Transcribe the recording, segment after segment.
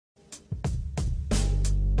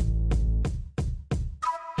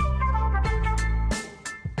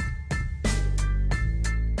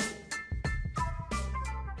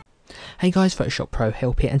Hey guys,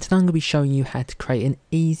 PhotoshopProHelp here, and today I'm going to be showing you how to create an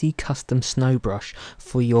easy custom snow brush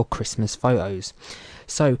for your Christmas photos.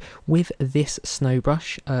 So with this snow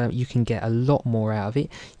brush, you can get a lot more out of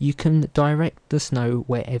it. You can direct the snow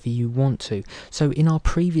wherever you want to. So in our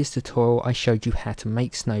previous tutorial I showed you how to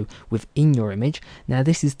make snow within your image. Now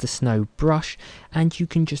this is the snow brush, and you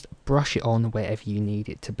can just brush it on wherever you need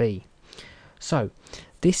it to be. So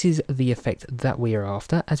this is the effect that we are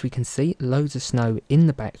after. As we can see, loads of snow in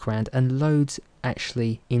the background and loads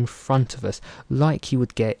actually in front of us, like you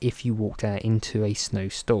would get if you walked out into a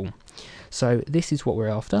snowstorm. So this is what we're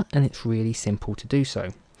after, and it's really simple to do so.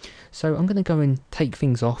 So I'm going to go and take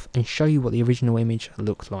things off and show you what the original image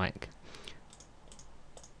looked like.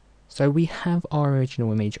 So we have our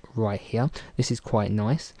original image right here. This is quite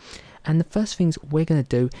nice. And the first things we're going to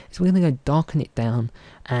do is we're going to go darken it down,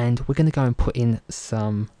 and we're going to go and put in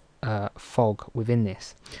some fog within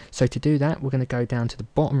this. So to do that, we're going to go down to the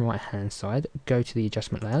bottom right hand side, go to the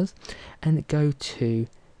adjustment layers, and go to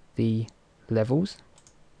the levels.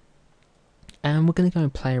 And we're going to go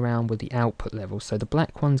and play around with the output levels. So the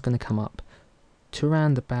black one's going to come up to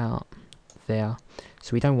around about there.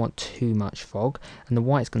 So we don't want too much fog. And the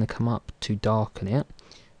white's going to come up to darken it.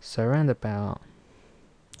 So around about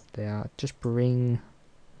there, just bring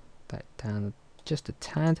that down just a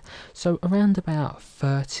tad. So around about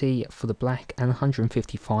 30 for the black and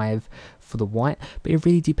 155 for the white, but it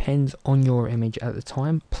really depends on your image at the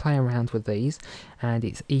time. Play around with these and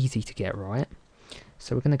it's easy to get right.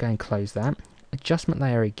 So we're going to go and close that. Adjustment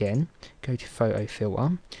layer again, go to photo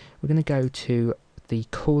filter. We're going to go to the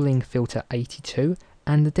cooling filter 82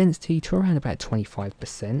 and the density to around about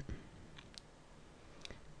 25%.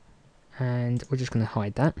 And we're just going to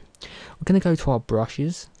hide that. We're going to go to our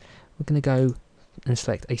brushes. We're going to go and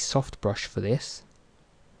select a soft brush for this,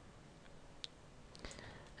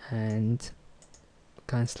 and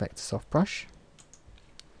go and select a soft brush.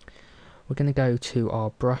 We're going to go to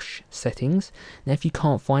our brush settings. Now if you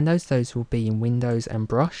can't find those will be in Windows and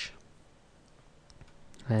Brush.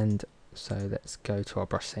 And so let's go to our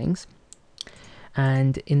brush settings,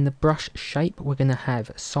 and in the brush shape we're going to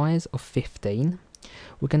have size of 15.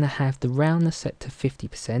 We're going to have the roundness set to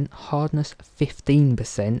 50%, hardness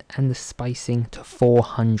 15%, and the spacing to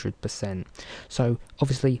 400%. So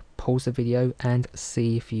obviously pause the video and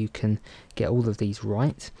see if you can get all of these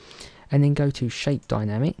right. And then go to shape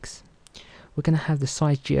dynamics. We're going to have the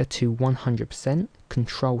size jitter to 100%,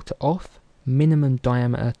 control to off, minimum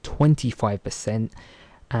diameter 25%,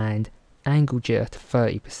 and angle jitter to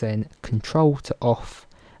 30%, control to off,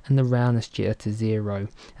 and the roundness jitter to 0,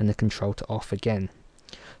 and the control to off again.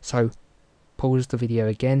 So pause the video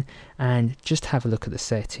again and just have a look at the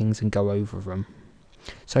settings and go over them.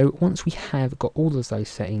 So once we have got all of those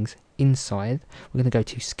settings inside, we're going to go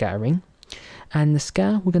to scattering, and the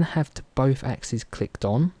scatter we're going to have to both axes clicked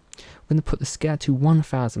on. We're going to put the scatter to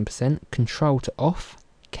 1000%, control to off,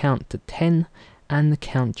 count to 10, and the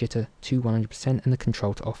count jitter to 100%, and the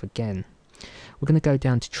control to off again. We're going to go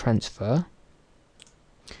down to transfer,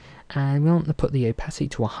 and we want to put the opacity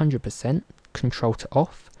to 100%, control to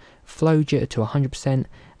off, flow jitter to 100%,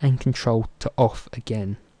 and control to off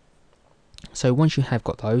again. So once you have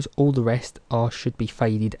got those, all the rest should be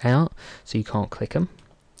faded out, so you can't click them.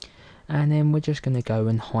 And then we're just going to go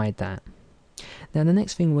and hide that. Now the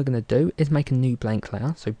next thing we're going to do is make a new blank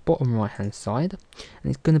layer, so bottom right hand side,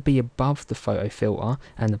 and it's going to be above the photo filter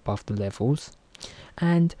and above the levels.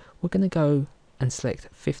 And we're going to go and select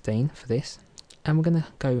 15 for this, and we're going to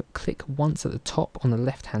go click once at the top on the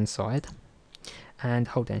left hand side, and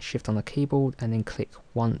hold down shift on the keyboard, and then click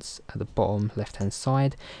once at the bottom left hand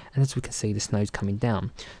side, and as we can see the snow's coming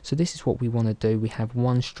down. So this is what we want to do. We have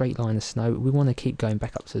one straight line of snow. We want to keep going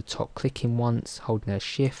back up to the top, clicking once, holding down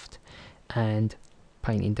shift, and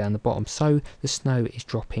painting down the bottom, so the snow is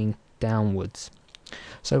dropping downwards.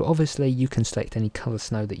 So obviously you can select any colour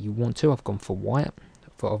snow that you want to. I've gone for white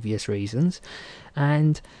for obvious reasons,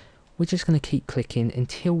 and we're just going to keep clicking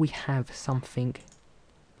until we have something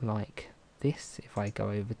like this. If I go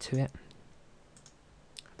over to it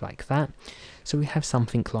like that, so we have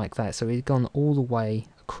something like that. So it's gone all the way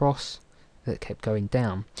across, that kept going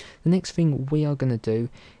down. The next thing we are going to do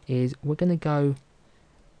is we're going to go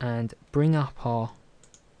and bring up our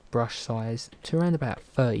brush size to around about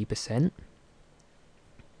 30%,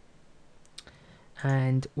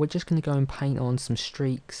 and we're just going to go and paint on some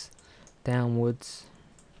streaks downwards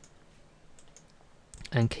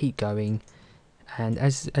and keep going, and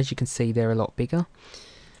as you can see they're a lot bigger.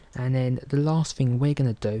 And then the last thing we're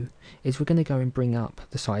going to do is we're going to go and bring up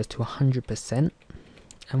the size to 100%,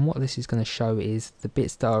 and what this is going to show is the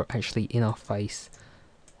bits that are actually in our face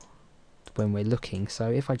when we're looking. So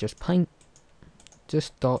if I just paint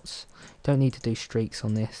just dots, don't need to do streaks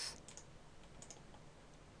on this,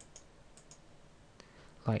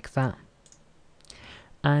 like that.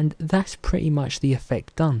 And that's pretty much the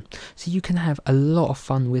effect done. So you can have a lot of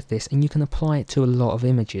fun with this, and you can apply it to a lot of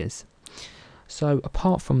images. So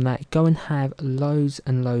apart from that, go and have loads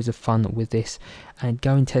and loads of fun with this, and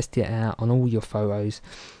go and test it out on all your photos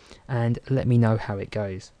and let me know how it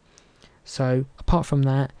goes. So apart from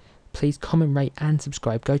that, please comment, rate and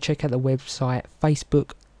subscribe. Go check out the website,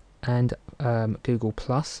 Facebook and Google+.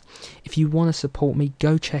 If you want to support me,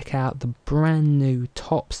 go check out the brand new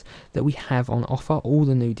tops that we have on offer, all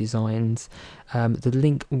the new designs. The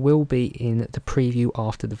link will be in the preview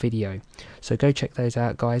after the video, so go check those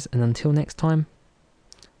out, guys, and until next time,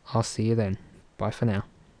 I'll see you then. Bye for now.